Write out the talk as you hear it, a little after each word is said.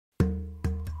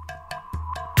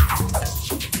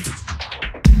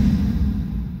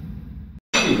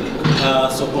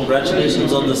So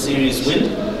congratulations on the series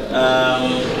win.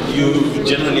 You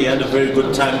generally had a very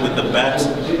good time with the bat.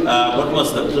 What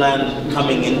was the plan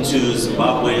coming into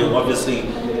Zimbabwe? Obviously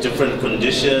different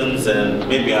conditions, and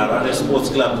maybe Harare Sports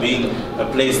Club being a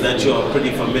place that you are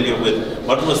pretty familiar with.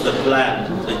 What was the plan,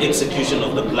 the execution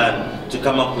of the plan to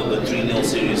come up with a 3-0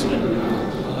 series win?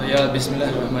 Yeah,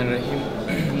 Bismillahirrahmanirrahim.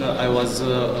 I was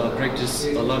practiced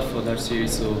a lot for that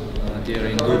series, so there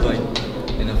in Dubai,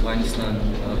 in Afghanistan,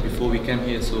 before we came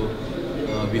here, so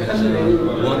we had a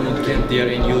 1 month camp there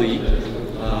in UAE.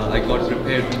 I got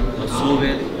prepared so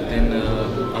well. Then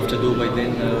after Dubai,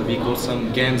 then we got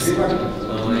some games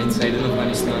inside in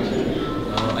Afghanistan.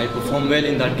 I performed well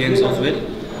in that games as well.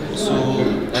 So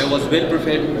I was well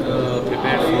prepared for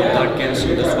that game.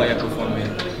 So that's why I performed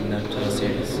well in that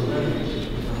series.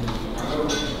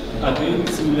 Are there any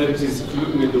similarities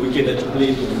looking at the wicket that you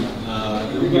played?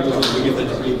 The wicket was the wicket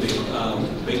that you played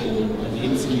back home. Are there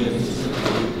any similarities?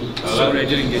 Sorry, I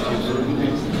didn't get you.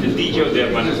 The DJ of the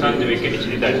Afghanistan wicket is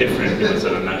that different. So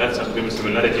I got some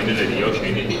similarity in the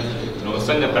ocean. No,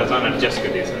 Sanga Kazan just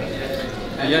get this.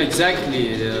 Yeah,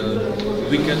 exactly. The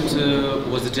wicket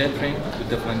was different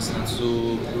with Afghanistan.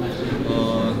 So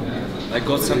I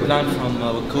got some plan from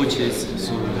our coaches.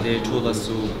 So they told us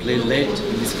to play late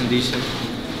in this condition.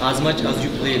 As much as you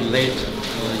play late,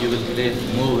 you will play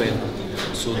more well.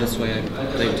 So that's why I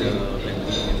played in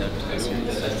that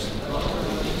series.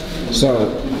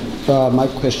 So, my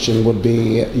question would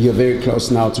be, you're very close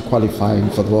now to qualifying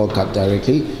for the World Cup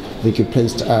directly. I think you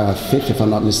placed 5th, if I'm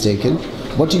not mistaken.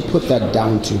 What do you put that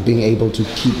down to, being able to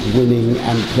keep winning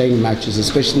and playing matches,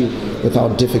 especially with how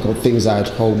difficult things are at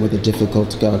home, with the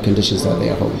difficult conditions that they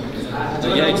are at home?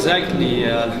 Yeah, exactly.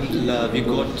 Alhamdulillah, we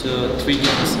got 3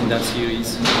 games in that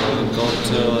series. Got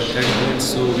 30 points,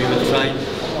 so we will try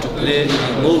to play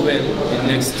more well in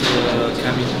next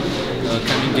coming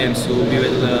games. So we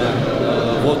will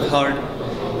work hard,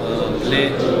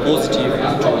 play positive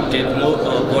to get more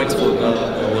points for the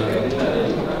World Cup.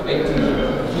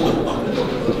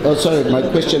 Oh, sorry, my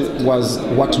question was,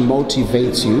 what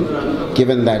motivates you,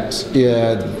 given that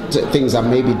things are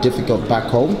maybe difficult back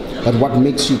home, but what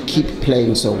makes you keep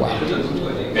playing so well?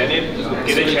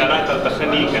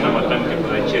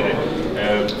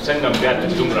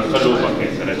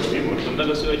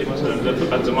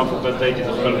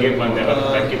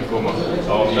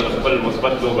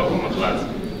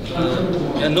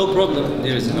 Yeah, no problem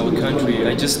there is in our country.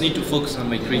 I just need to focus on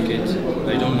my cricket.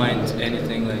 I don't mind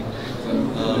anything like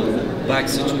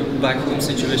back home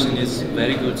situation is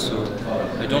very good, so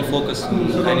I don't focus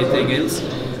on anything else.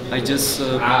 I just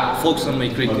focus on my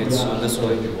cricket, so that's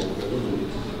why.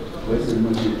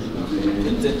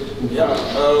 Yeah,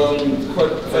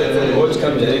 World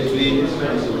Cup directly.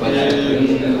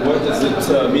 What does it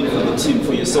mean for the team,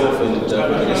 for yourself and the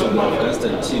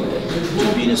Afghanistan team,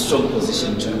 to be in a strong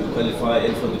position to qualify,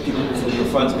 and for the people, for your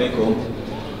fans back home?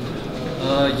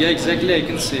 Yeah, exactly. I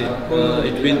can say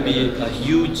it will be a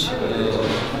huge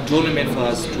tournament for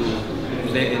us to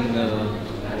play in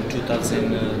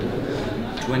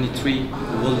 2023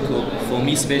 World Cup. For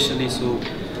me, especially, so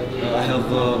I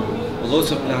have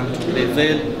lots of plans to play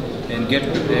well and get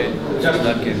prepared for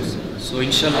that games. So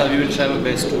inshallah we will try our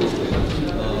best to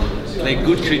play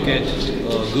good cricket,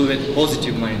 go with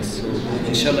positive minds. So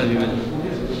inshallah we will.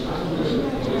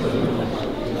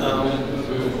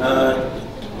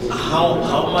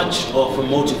 How much of a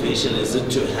motivation is it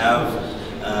to have?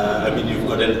 I mean, you've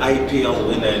got an IPL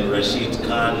winner in Rashid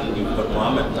Khan, you've got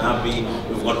Mohamed Nabi,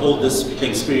 you've got all this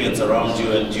experience around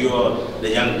you, and you're the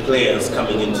young players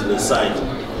coming into the side.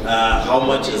 How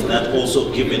much has that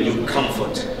also given you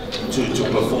comfort to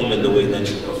perform in the way that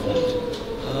you performed?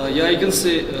 Yeah, I can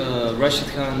say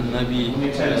Rashid Khan, Nabi,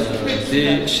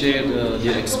 they shared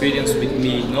their experience with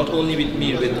me, not only with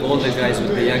me, with all the guys,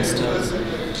 with the youngsters.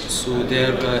 So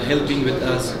they're helping with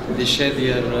us, they share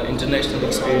their international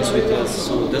experience with us,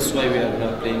 so that's why we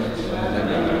are playing like that.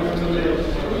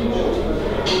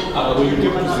 When you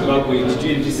came to Zimbabwe, did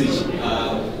you envisage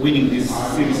winning this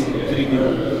series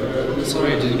 3-0?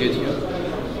 Sorry, I didn't get you.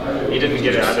 He didn't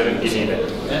get it, I didn't get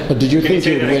it. But did you think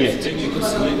you'd win it?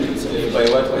 By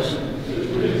whitewash?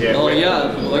 Yeah. Oh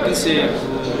yeah, I can say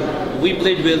we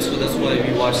played well, so that's why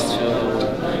we watched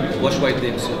white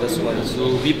them, so that's why.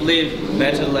 So we played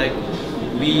better, like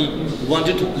we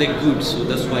wanted to play good, so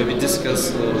that's why we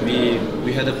discussed, we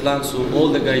had a plan, so all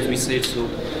the guys we said, so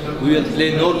we will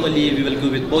play normally, we will go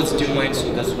with positive mind,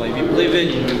 so that's why we play well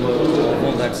and we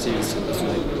won that series, so that's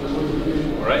why.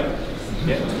 Alright?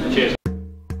 Yeah. Cheers.